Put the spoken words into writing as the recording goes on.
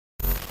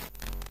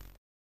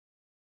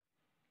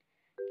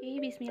Oke,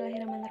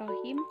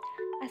 bismillahirrahmanirrahim.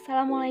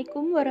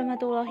 Assalamualaikum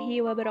warahmatullahi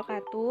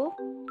wabarakatuh.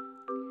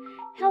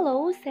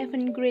 Hello,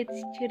 7th grade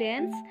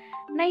students.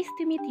 Nice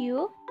to meet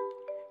you.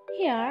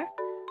 Here,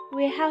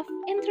 we have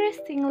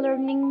interesting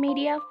learning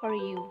media for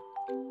you.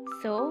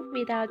 So,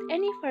 without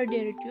any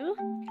further ado,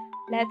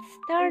 let's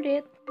start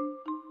it.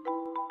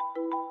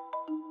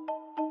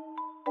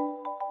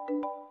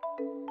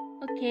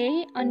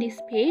 Okay, on this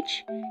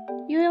page,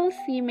 you will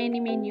see many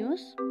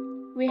menus.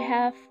 We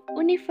have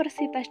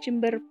Universitas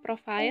Jember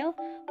profile.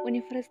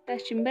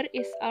 Universitas Jember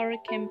is our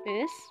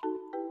campus.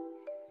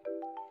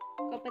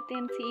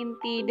 Kompetensi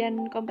inti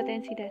dan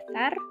kompetensi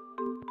dasar.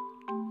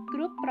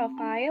 Group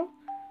profile.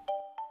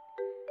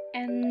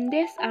 And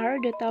these are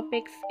the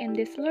topics in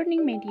this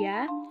learning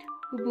media.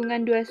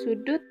 Hubungan Dua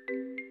Sudut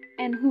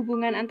and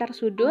Hubungan Antar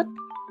Sudut.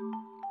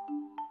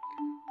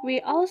 We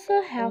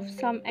also have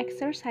some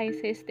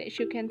exercises that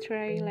you can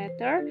try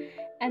later,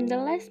 and the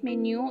last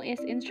menu is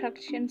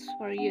instructions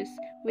for use.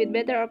 We'd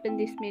better open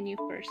this menu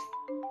first.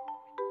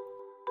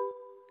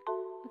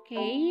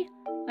 Okay,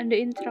 on the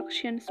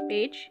instructions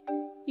page,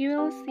 you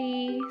will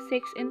see 6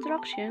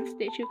 instructions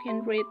that you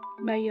can read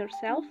by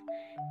yourself.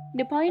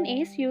 The point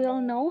is you will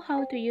know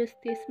how to use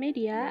this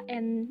media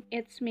and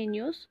its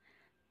menus.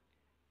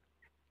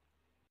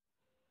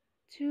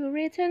 To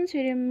return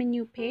to the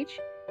menu page,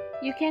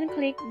 you can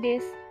click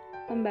this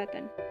home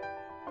button.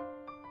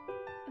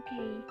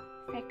 Okay,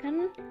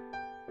 second,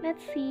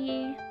 let's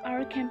see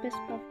our campus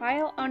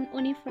profile on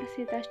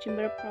Universitas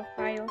Jember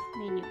profiles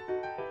menu.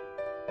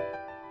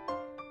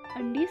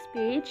 On this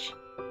page,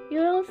 you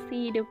will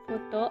see the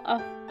photo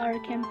of our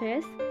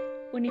campus,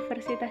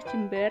 Universitas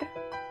Jember.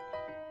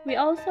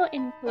 We also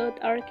include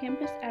our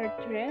campus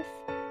address,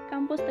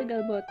 Kampus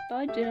Tegal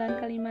Boto,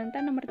 Jalan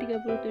Kalimantan nomor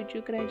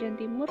 37, Kerajaan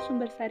Timur,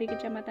 Sumbersari,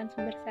 Kecamatan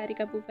Sumbersari,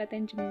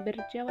 Kabupaten Jember,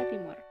 Jawa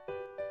Timur.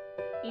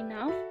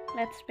 Enough,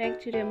 let's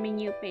back to the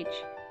menu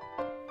page.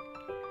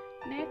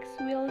 Next,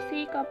 we'll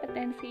see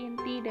kompetensi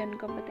inti dan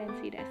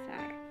kompetensi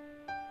dasar.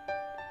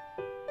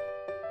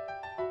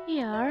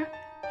 Here,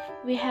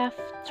 we have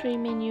 3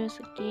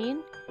 menus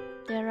again.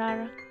 There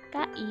are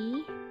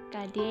KI,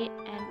 KD,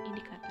 and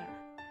indicator.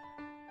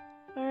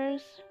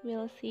 First,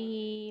 we'll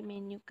see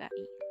menu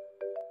KI.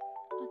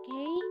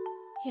 Okay,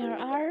 here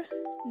are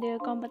the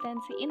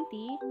kompetensi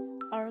inti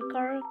or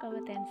core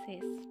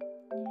competencies.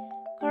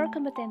 Core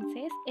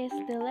competencies is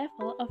the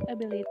level of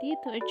ability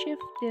to achieve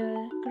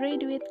the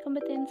Graduate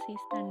Competency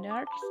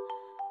Standards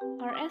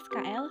or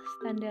SKL,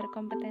 Standar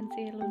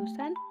Kompetensi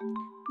Lulusan,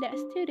 that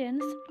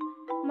students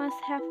must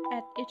have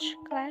at each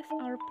class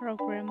or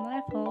program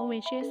level,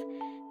 which is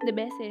the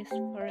basis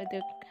for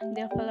the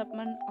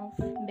development of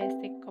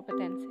basic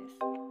competencies.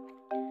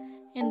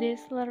 In this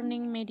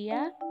learning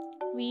media,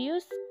 we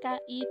use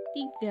KI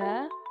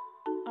 3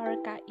 or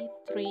KI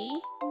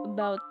 3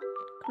 about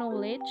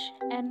knowledge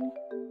and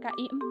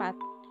KI 4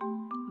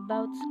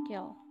 about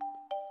skill,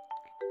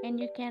 and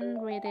you can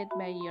read it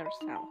by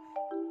yourself.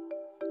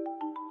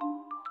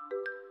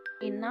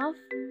 Enough,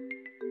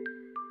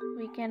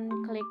 we can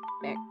click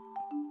back.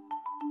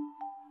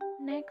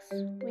 Next,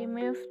 we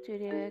move to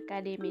the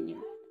KD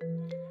menu.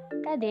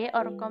 KD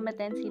or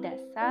kompetensi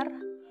dasar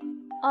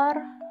or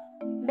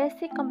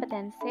basic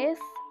competencies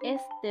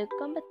is the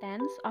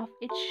competence of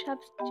each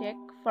subject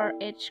for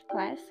each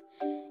class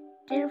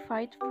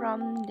derived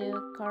from the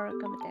core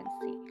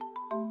competency,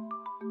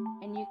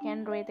 and you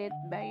can read it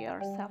by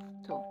yourself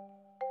too.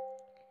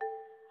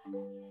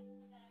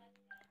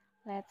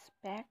 Let's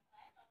back.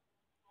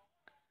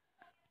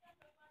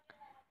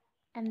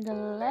 And the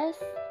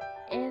last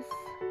is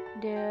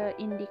the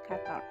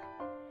indicator.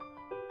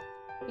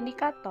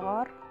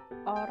 Indicator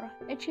or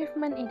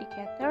achievement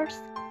indicators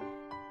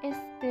is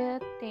the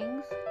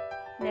things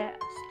that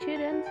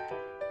students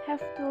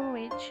have to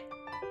reach.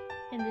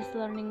 In this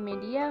learning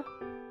media,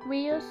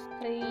 we use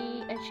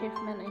 3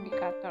 achievement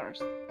indicators.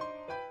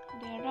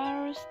 There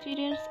are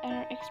students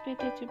are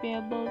expected to be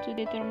able to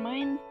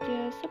determine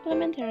the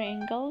supplementary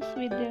angles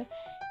with the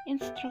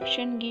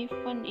instruction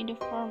given in the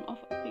form of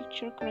a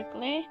picture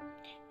correctly,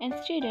 and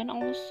students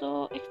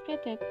also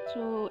expected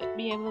to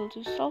be able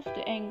to solve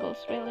the angles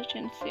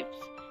relationships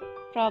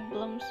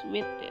problems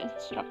with the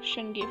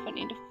instruction given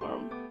in the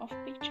form of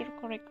picture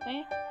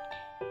correctly,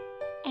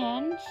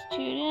 and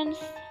students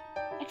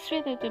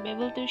expected to be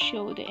able to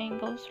show the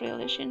angles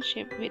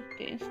relationship with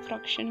the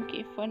instruction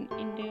given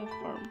in the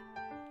form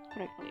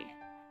correctly.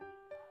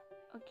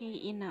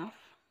 Okay, enough.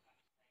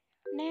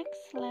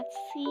 Next, let's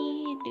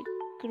see the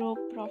group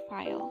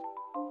profile.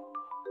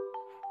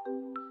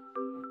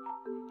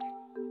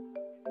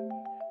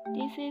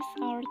 This is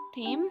our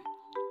team.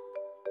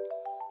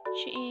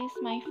 She is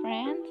my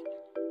friend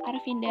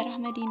Arfinda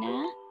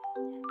Rakhmadina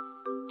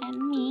and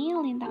me,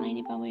 Lintang,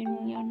 Aini, Pambayun,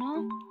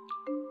 Mulyono.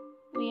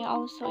 We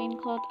also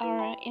include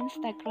our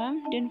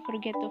Instagram. Don't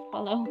forget to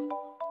follow.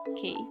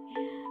 Okay,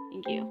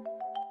 thank you.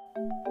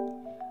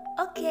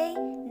 Okay,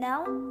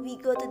 now we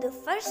go to the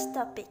first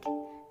topic.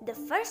 The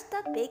first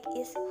topic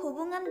is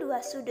Hubungan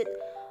Dua Sudut,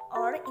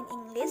 or in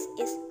English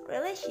is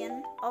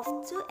relation of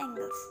two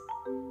angles.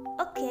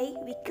 Okay,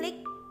 we click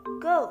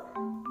go.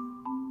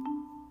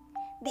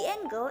 The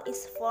angle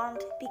is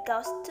formed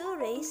because two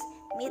rays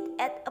meet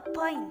at a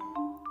point.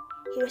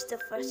 Here's the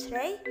first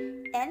ray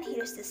and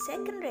here's the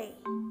second ray.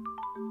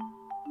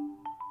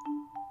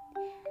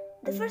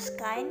 The first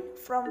kind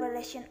from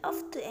relation of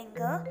two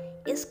angles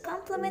is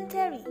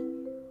complementary.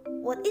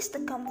 What is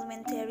the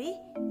complementary?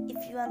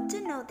 If you want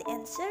to know the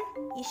answer,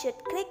 you should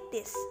click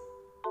this.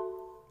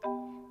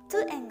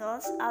 Two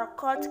angles are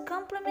called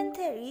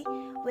complementary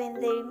when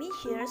their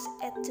measures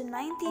at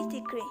 90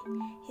 degrees.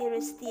 Here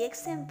is the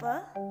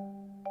example.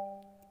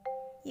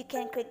 You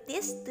can click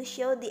this to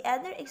show the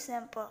other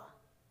example.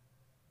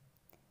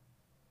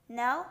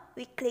 Now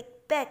we click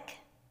back.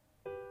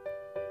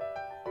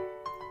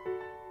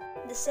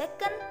 The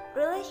second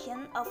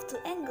relation of two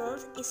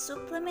angles is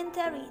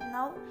supplementary.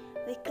 Now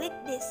we click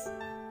this.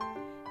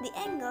 The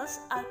angles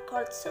are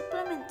called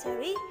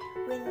supplementary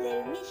when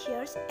their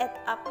measures add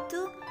up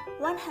to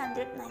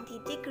 190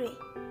 degrees.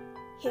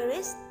 Here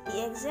is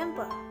the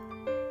example.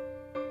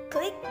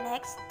 Click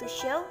next to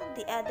show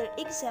the other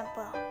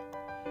example.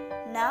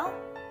 Now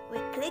we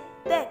click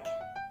back.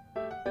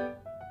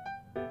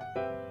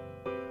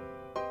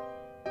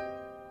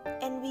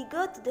 And we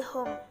go to the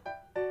home.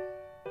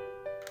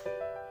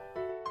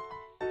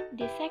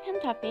 The second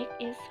topic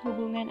is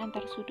hubungan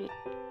antar sudut.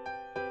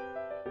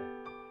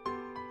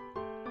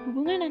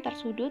 Hubungan antar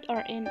sudut,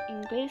 or in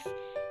English,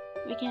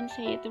 we can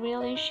say the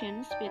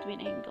relations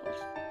between angles.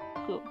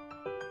 Go.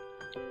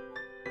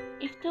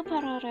 If two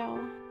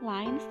parallel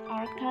lines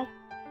are cut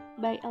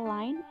by a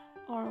line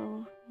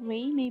or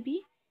ray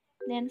maybe,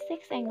 then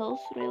six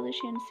angles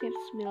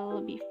relationships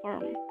will be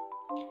formed.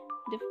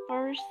 The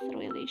first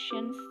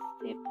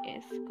relationship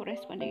is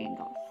corresponding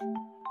angles.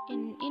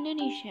 In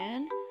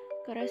Indonesian,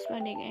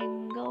 corresponding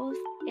angles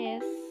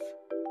is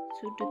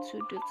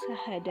sudut-sudut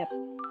sehadap.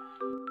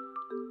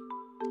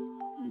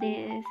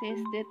 This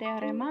is the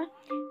terima.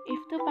 If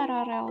two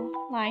parallel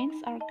lines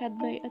are cut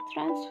by a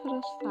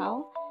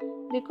transversal,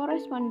 the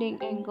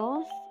corresponding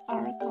angles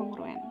are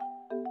congruent.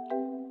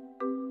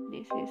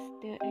 This is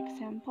the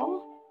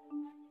example.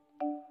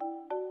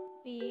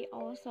 We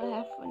also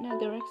have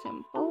another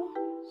example.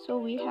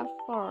 So we have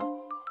four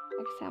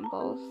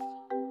examples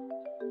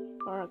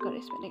for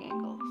corresponding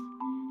angles.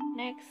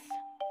 Next,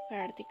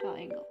 vertical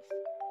angles.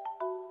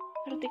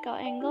 Vertical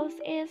angles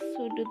is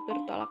sudut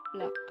bertolak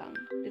belakang.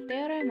 The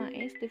theorem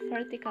is the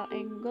vertical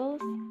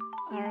angles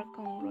are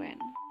congruent.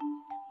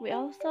 We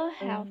also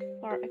have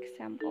four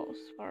examples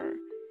for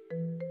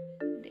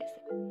this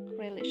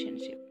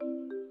relationship.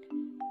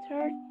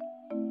 Third,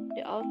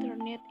 the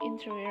alternate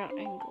interior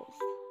angles.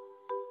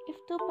 If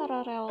two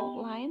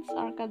parallel lines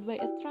are cut by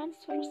a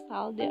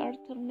transversal, the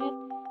alternate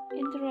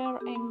interior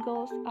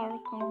angles are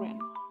congruent.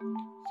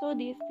 So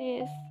this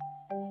is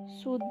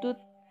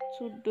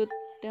sudut-sudut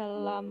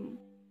dalam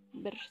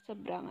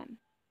berseberangan.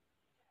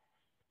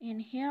 In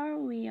here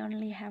we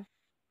only have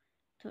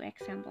two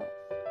examples.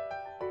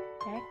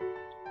 Back.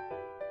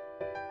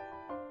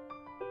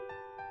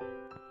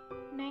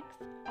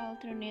 Next,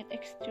 alternate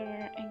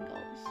exterior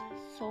angles.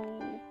 So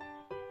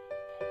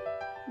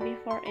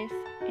before is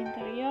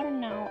interior,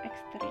 now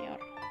exterior.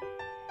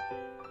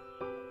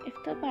 If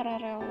two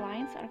parallel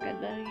lines are cut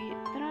by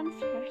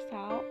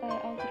transversal,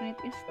 alternate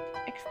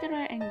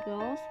exterior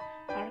angles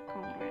are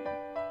congruent.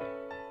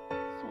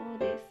 So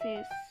this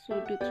is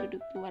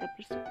sudut-sudut luar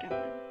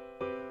berseberangan.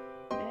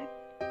 Back.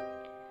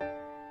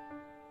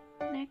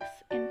 Next,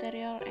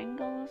 interior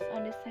angles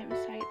on the same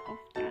side of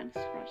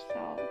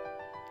transversal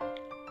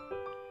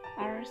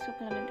are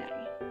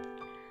supplementary.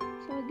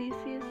 So this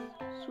is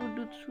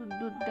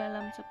sudut-sudut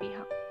dalam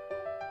sepihak.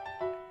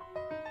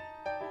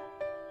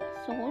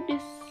 So the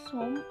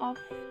sum of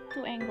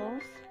two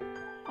angles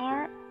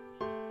are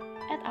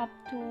add up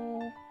to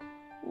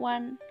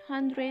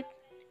 180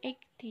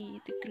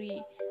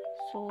 degrees.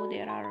 So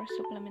they are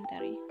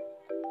supplementary.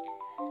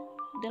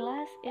 The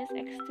last is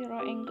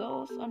exterior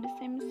angles on the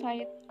same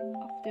side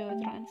of the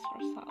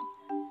transversal.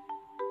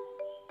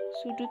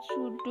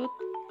 Sudut-sudut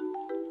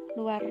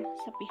luar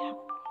sepihak.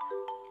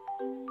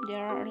 They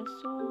are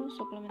also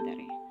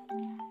supplementary.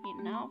 We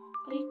now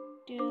click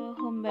the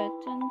home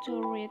button to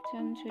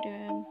return to the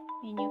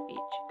menu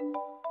page.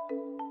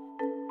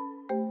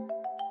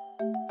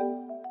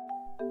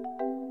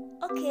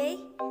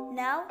 Okay,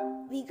 now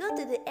we go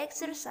to the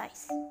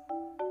exercise.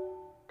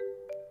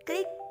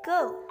 Click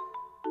go.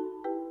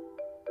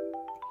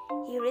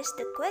 Here is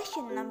the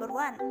question number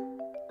 1.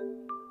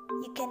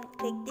 You can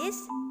click this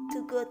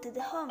to go to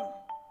the home.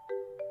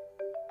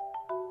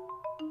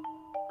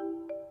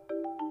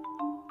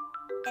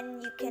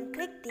 And you can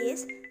click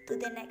this to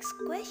the next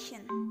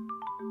question.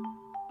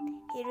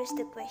 Here is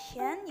the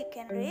question, you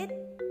can read.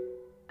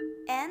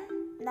 And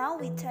now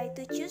we try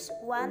to choose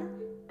one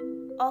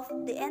of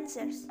the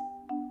answers.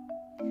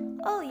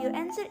 Oh, your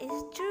answer is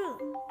true.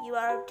 You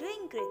are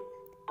doing great.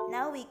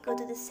 Now we go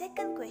to the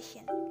second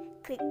question.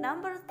 Click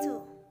number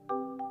 2.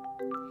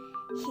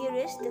 Here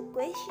is the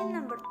question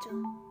number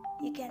 2.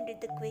 You can read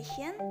the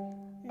question.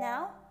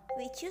 Now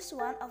we choose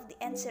one of the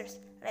answers.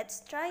 Let's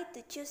try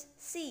to choose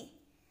C.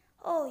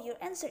 Oh, your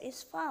answer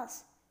is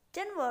false.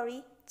 Don't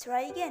worry,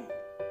 try again.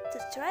 To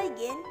try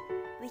again,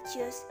 we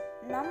choose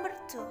number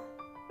 2.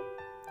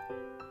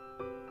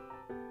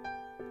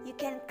 You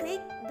can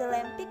click the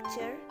lamp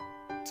picture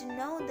to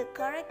know the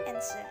correct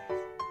answer.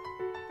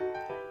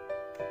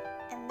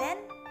 And then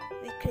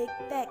we click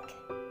back.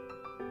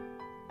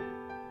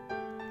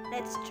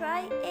 Let's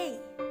try A.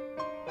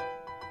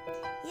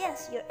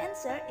 Yes, your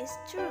answer is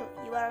true.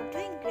 You are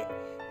doing great.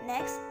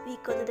 Next, we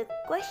go to the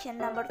question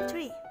number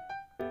 3.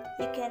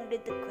 You can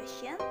read the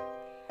question.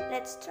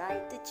 Let's try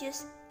to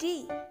choose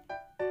D.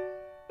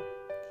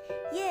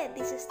 Yeah,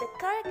 this is the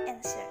correct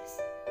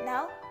answers.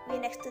 Now, we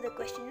next to the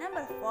question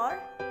number 4.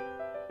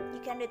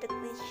 You can read the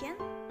question.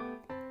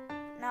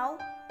 Now,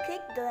 click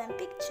the lamp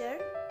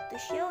picture to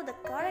show the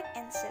correct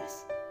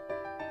answers.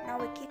 Now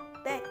we click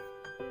back.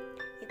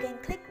 You can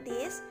click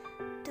this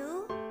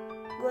to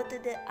go to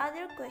the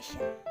other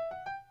question.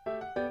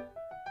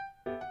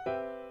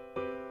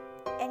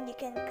 And you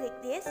can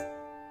click this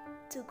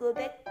to go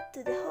back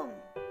to the home.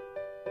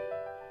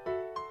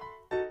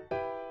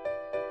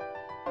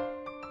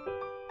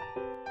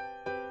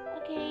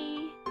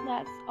 Okay,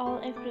 that's all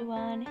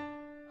everyone.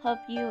 Hope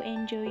you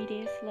enjoy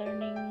this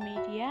learning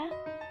media.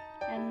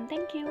 And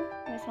thank you.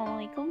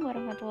 Wassalamualaikum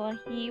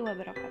warahmatullahi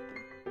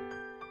wabarakatuh.